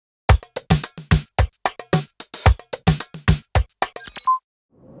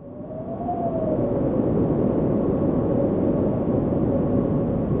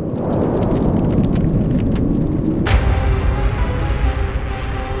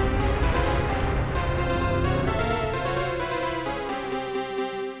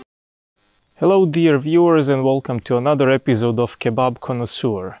Hello dear viewers and welcome to another episode of Kebab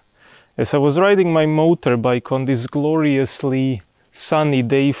Connoisseur. As I was riding my motorbike on this gloriously sunny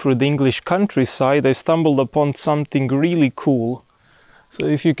day through the English countryside, I stumbled upon something really cool. So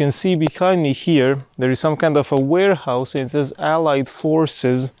if you can see behind me here, there is some kind of a warehouse and it says Allied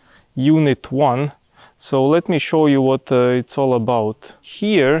Forces Unit 1. So let me show you what it's all about.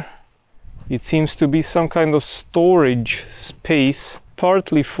 Here it seems to be some kind of storage space,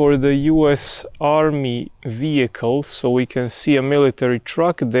 partly for the US Army vehicles, so we can see a military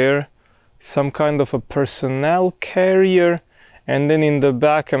truck there, some kind of a personnel carrier, and then in the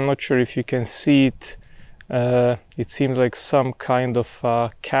back, I'm not sure if you can see it, it seems like some kind of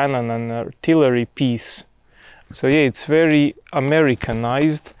cannon and artillery piece. So yeah, it's very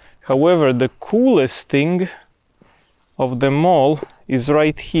Americanized. However, the coolest thing of them all is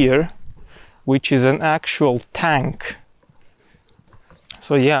right here, which is an actual tank.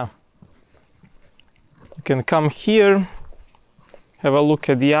 So yeah, you can come here, have a look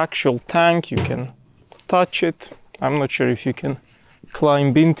at the actual tank, you can touch it. I'm not sure if you can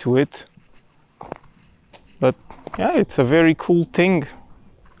climb into it, but yeah, it's a very cool thing.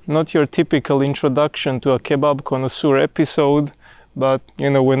 Not your typical introduction to a Kebab Connoisseur episode, but you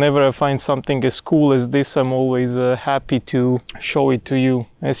know, whenever I find something as cool as this, I'm always happy to show it to you.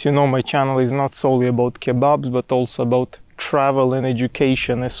 As you know, my channel is not solely about kebabs, but also about travel and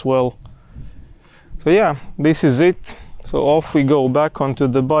education as well. So yeah, this is it. So off we go back onto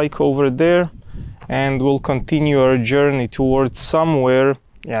the bike over there, and we'll continue our journey towards somewhere.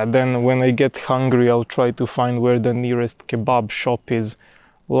 Yeah, then when I get hungry, I'll try to find where the nearest kebab shop is.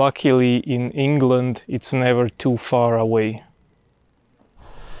 Luckily in England, it's never too far away.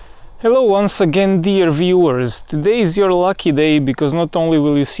 Hello once again, dear viewers. Today is your lucky day because not only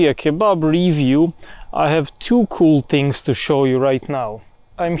will you see a kebab review, I have two cool things to show you right now.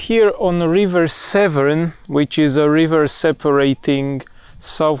 I'm here on River Severn, which is a river separating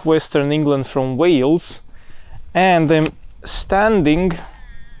southwestern England from Wales, and I'm standing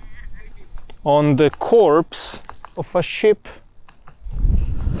on the corpse of a ship.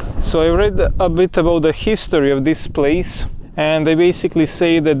 So I read a bit about the history of this place, and they basically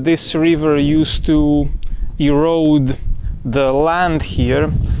say that this river used to erode the land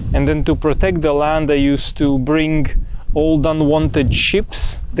here, and then to protect the land they used to bring old unwanted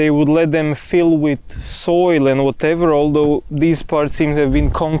ships. They would let them fill with soil and whatever, although these parts seem to have been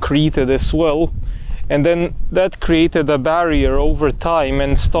concreted as well, and then that created a barrier over time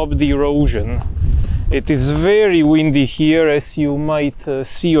and stopped the erosion. It is very windy here, as you might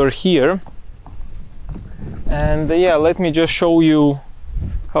see or hear, and yeah, let me just show you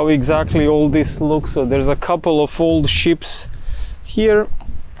how exactly all this looks. So there's a couple of old ships here,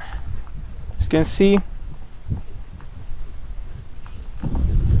 as you can see.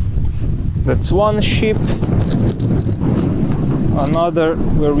 That's one ship, another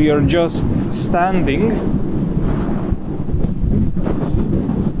where we are just standing,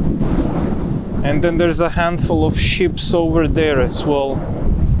 and then there's a handful of ships over there as well.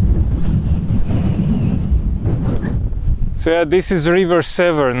 So yeah, this is River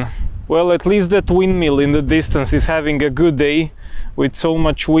Severn. Well, at least that windmill in the distance is having a good day with so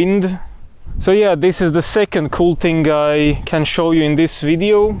much wind. So yeah, this is the second cool thing I can show you in this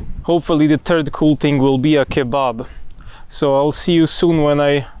video. Hopefully the third cool thing will be a kebab. So I'll see you soon when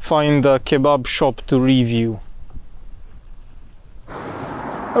I find a kebab shop to review.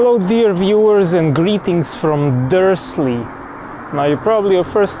 Hello dear viewers and greetings from Dursley. Now your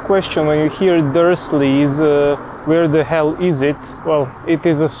first question when you hear Dursley is where the hell is it? Well, it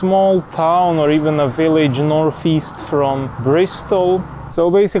is a small town or even a village northeast from Bristol.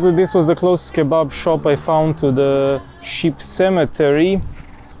 So basically this was the closest kebab shop I found to the ship cemetery.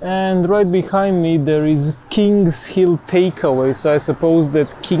 And right behind me there is Kingshill Takeaway. So I suppose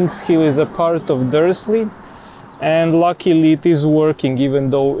that Kingshill is a part of Dursley. And luckily it is working, even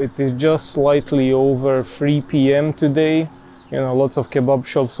though it is just slightly over 3 p.m. today. You know, lots of kebab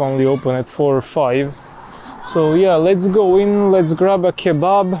shops only open at 4 or 5. So yeah, let's go in, let's grab a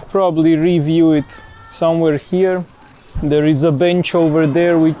kebab, probably review it somewhere here. There is a bench over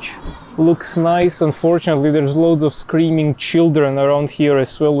there which looks nice. Unfortunately, there's loads of screaming children around here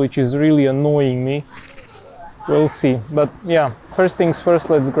as well, which is really annoying me. We'll see. But yeah, first things first,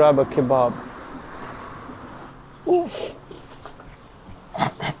 let's grab a kebab. Oof.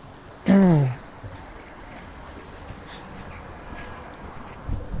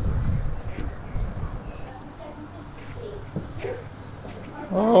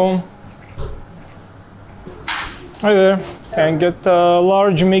 Oh, hi there. Can I get a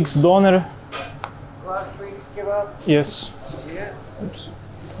large mixed doner? Large mixed kebab? Yes. Yeah. Oops.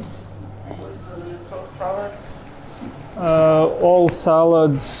 Salad? All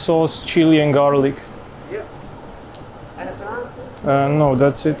salads, sauce, chili and garlic. Yeah. Anything else? No,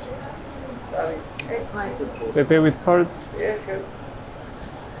 that's it. That is $8.94. They pay with card? Yeah, sure.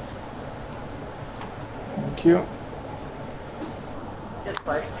 Thank you. Just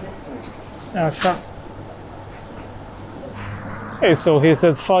 5 minutes. Yeah, sure. Okay, so he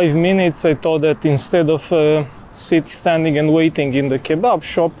said 5 minutes. I thought that instead of standing and waiting in the kebab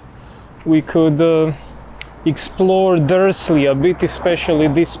shop, we could explore Dursley a bit, especially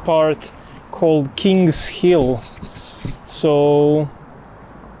this part called Kingshill. So,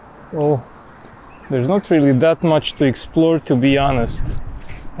 well, there's not really that much to explore, to be honest.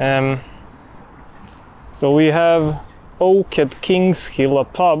 So we have Oak at Kingshill, a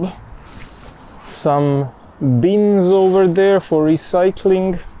pub, some bins over there for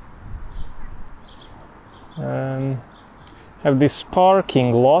recycling, have this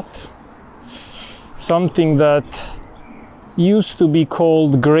parking lot, something that used to be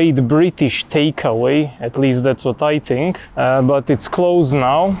called Great British Takeaway, at least that's what I think, but it's closed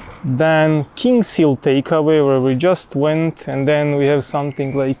now. Then Kingshill Takeaway, where we just went, and then we have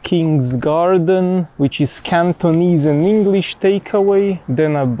something like King's Garden, which is Cantonese and English takeaway,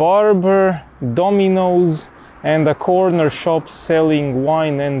 then a barber, Domino's, and a corner shop selling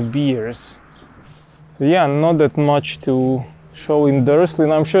wine and beers. So yeah, not that much to show in Dursley,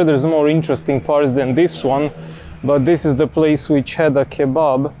 and I'm sure there's more interesting parts than this one, but this is the place which had a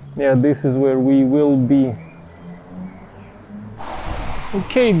kebab. Yeah, this is where we will be.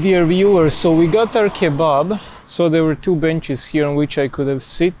 Okay, dear viewers, so we got our kebab. So there were 2 benches here on which I could have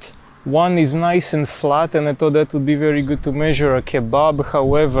sit. One is nice and flat, and I thought that would be very good to measure a kebab.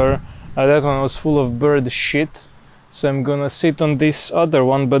 However, that one was full of bird shit. So I'm gonna sit on this other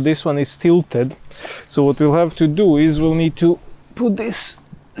one, but this one is tilted. So what we'll have to do is we'll need to put this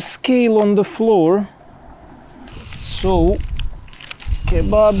scale on the floor. So,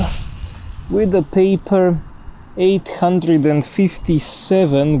 kebab with the paper,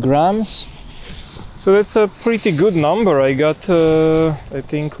 857 grams. So that's a pretty good number. I got, I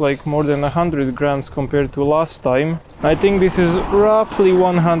think, like more than 100 grams compared to last time. I think this is roughly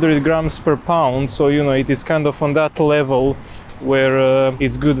 100 grams per pound. So, you know, it is kind of on that level where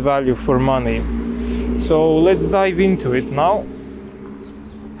it's good value for money. So let's dive into it now.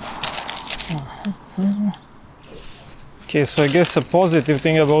 Okay, so I guess a positive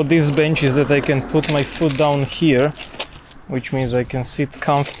thing about this bench is that I can put my foot down here, which means I can sit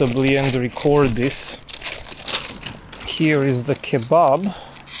comfortably and record this. Here is the kebab.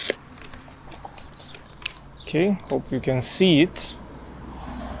 Okay, hope you can see it.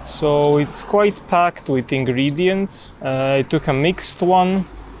 So it's quite packed with ingredients. I took a mixed one.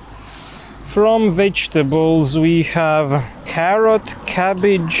 From vegetables we have carrot,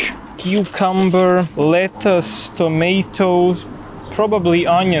 cabbage, cucumber, lettuce, tomatoes, probably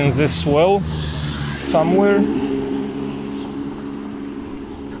onions as well, somewhere.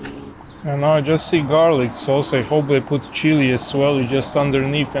 And now I just see garlic sauce. I hope they put chili as well, just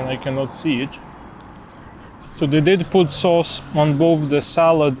underneath, and I cannot see it. So they did put sauce on both the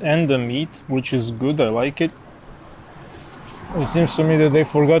salad and the meat, which is good, I like it. It seems to me that they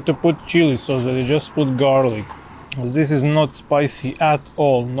forgot to put chili sauce, that they just put garlic. This is not spicy at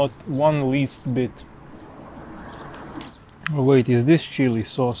all, not one least bit. Oh, wait, is this chili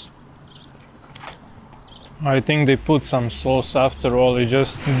sauce? I think they put some sauce after all. It's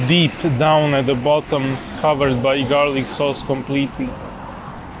just deep down at the bottom, covered by garlic sauce completely.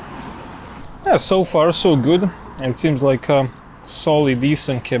 Yeah, so far so good. It seems like a solid,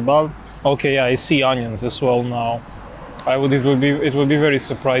 decent kebab. Okay, yeah, I see onions as well now. It would be very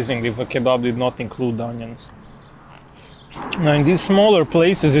surprising if a kebab did not include onions. Now in these smaller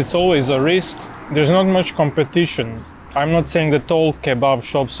places it's always a risk. There's not much competition. I'm not saying that all kebab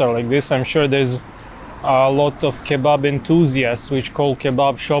shops are like this. I'm sure there's a lot of kebab enthusiasts which call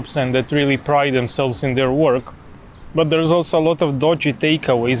kebab shops and that really pride themselves in their work. But there's also a lot of dodgy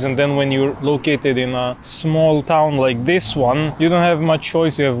takeaways, and then when you're located in a small town like this one, you don't have much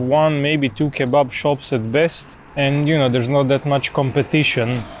choice. You have 1, maybe 2 kebab shops at best, and you know, there's not that much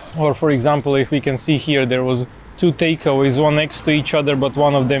competition. Or for example, if we can see here, there was 2 takeaways, one next to each other, but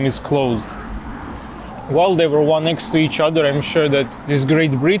one of them is closed. While they were one next to each other, I'm sure that this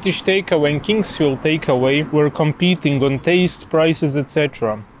Great British Takeaway and Kingshill Takeaway were competing on taste, prices,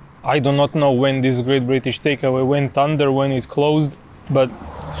 etc. I do not know when this Great British Takeaway went under, when it closed, but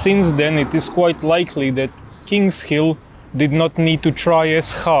since then it is quite likely that Kingshill did not need to try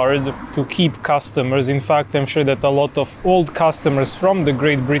as hard to keep customers. In fact, I'm sure that a lot of old customers from the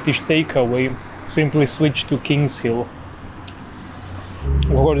Great British Takeaway simply switched to Kingshill.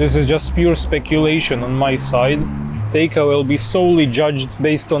 Of course, this is just pure speculation on my side. Takeaway will be solely judged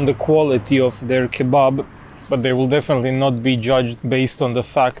based on the quality of their kebab, but they will definitely not be judged based on the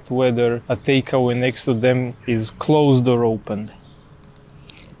fact whether a takeaway next to them is closed or opened.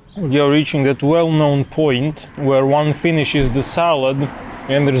 We are reaching that well-known point where one finishes the salad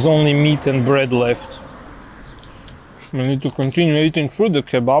and there's only meat and bread left. We need to continue eating through the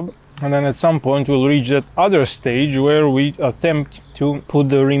kebab, and then at some point we'll reach that other stage where we attempt to put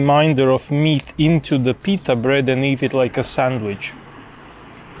the remainder of meat into the pita bread and eat it like a sandwich.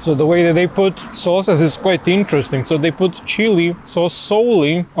 So the way that they put sauces is quite interesting. So they put chili sauce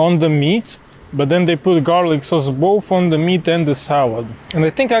solely on the meat, but then they put garlic sauce both on the meat and the salad. And I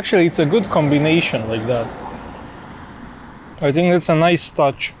think actually it's a good combination like that. I think that's a nice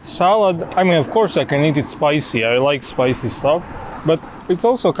touch. Salad, I mean, of course I can eat it spicy. I like spicy stuff. But it's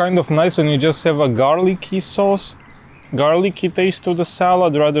also kind of nice when you just have a garlicky sauce, garlicky taste to the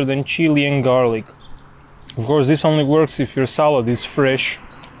salad rather than chili and garlic. Of course, this only works if your salad is fresh.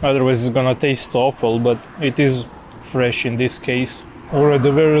 Otherwise it's gonna taste awful, but it is fresh in this case. Or at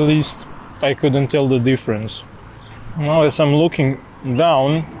the very least, I couldn't tell the difference. Now as I'm looking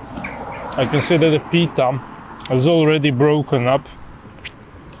down, I can see that the pita is already broken up.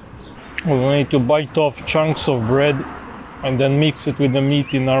 We'll need to bite off chunks of bread and then mix it with the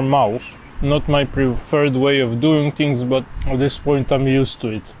meat in our mouth. Not my preferred way of doing things, but at this point I'm used to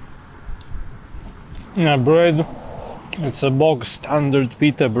it. Now bread, it's a bog standard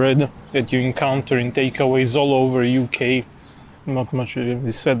pita bread that you encounter in takeaways all over UK. Not much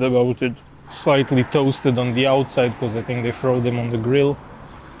really said about it. Slightly toasted on the outside because I think they throw them on the grill.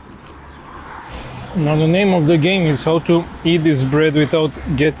 Now the name of the game is how to eat this bread without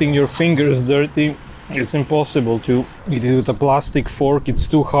getting your fingers dirty. It's impossible to eat it with a plastic fork. It's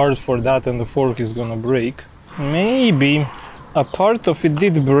too hard for that and the fork is gonna break. Maybe a part of it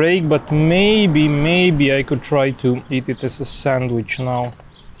did break, but maybe I could try to eat it as a sandwich now.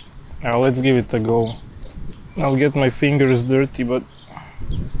 Now let's give it a go. I'll get my fingers dirty, but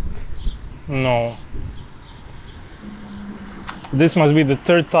no. This must be the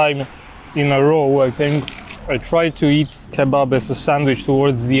third time in a row, I think. I tried to eat kebab as a sandwich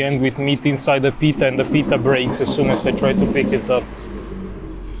towards the end with meat inside the pita, and the pita breaks as soon as I try to pick it up.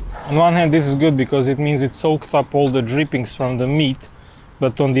 On one hand, this is good because it means it soaked up all the drippings from the meat,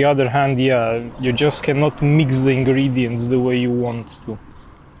 but on the other hand, yeah, you just cannot mix the ingredients the way you want to.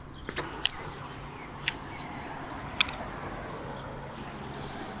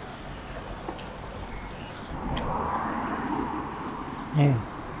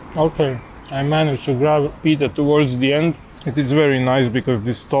 Okay, I managed to grab pita towards the end. It is very nice because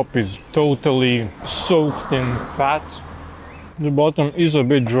this top is totally soaked in fat. The bottom is a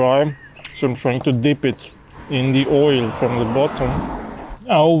bit dry, so I'm trying to dip it in the oil from the bottom.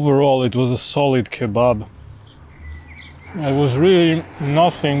 Overall, it was a solid kebab. There was really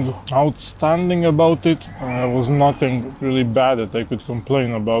nothing outstanding about it. There was nothing really bad that I could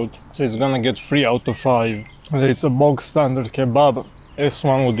complain about. So it's gonna get 3 out of 5. It's a bog standard kebab, as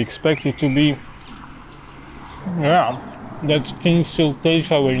one would expect it to be. Yeah, that's Kingshill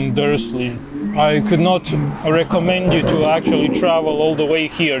Takeaway in Dursley. I could not recommend you to actually travel all the way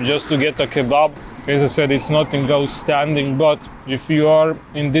here just to get a kebab. As I said, it's nothing outstanding, but if you are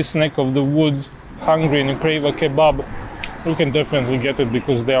in this neck of the woods hungry and you crave a kebab, you can definitely get it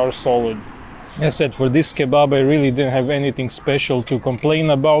because they are solid. As I said, for this kebab I really didn't have anything special to complain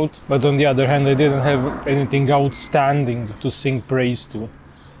about, but on the other hand I didn't have anything outstanding to sing praise to.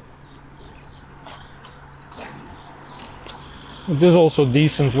 It is also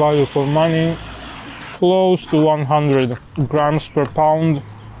decent value for money, close to 100 grams per pound.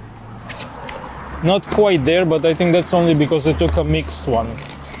 Not quite there, but I think that's only because I took a mixed one.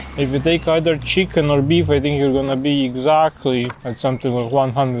 If you take either chicken or beef, I think you're gonna be exactly at something like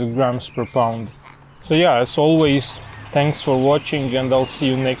 100 grams per pound. So yeah, as always, thanks for watching, and I'll see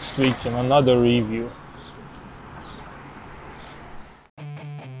you next week in another review.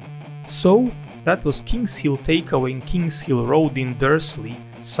 So, that was Kingshill Takeaway in Kingshill Road in Dursley,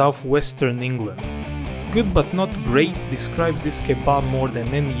 southwestern England. Good but not great describes this kebab more than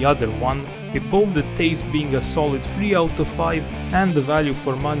any other one, with both the taste being a solid 3 out of 5 and the value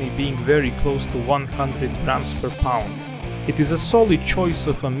for money being very close to 100 grams per pound. It is a solid choice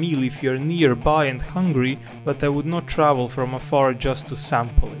of a meal if you're nearby and hungry, but I would not travel from afar just to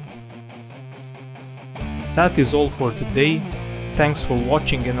sample it. That is all for today. Thanks for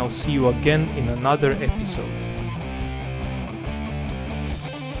watching, and I'll see you again in another episode.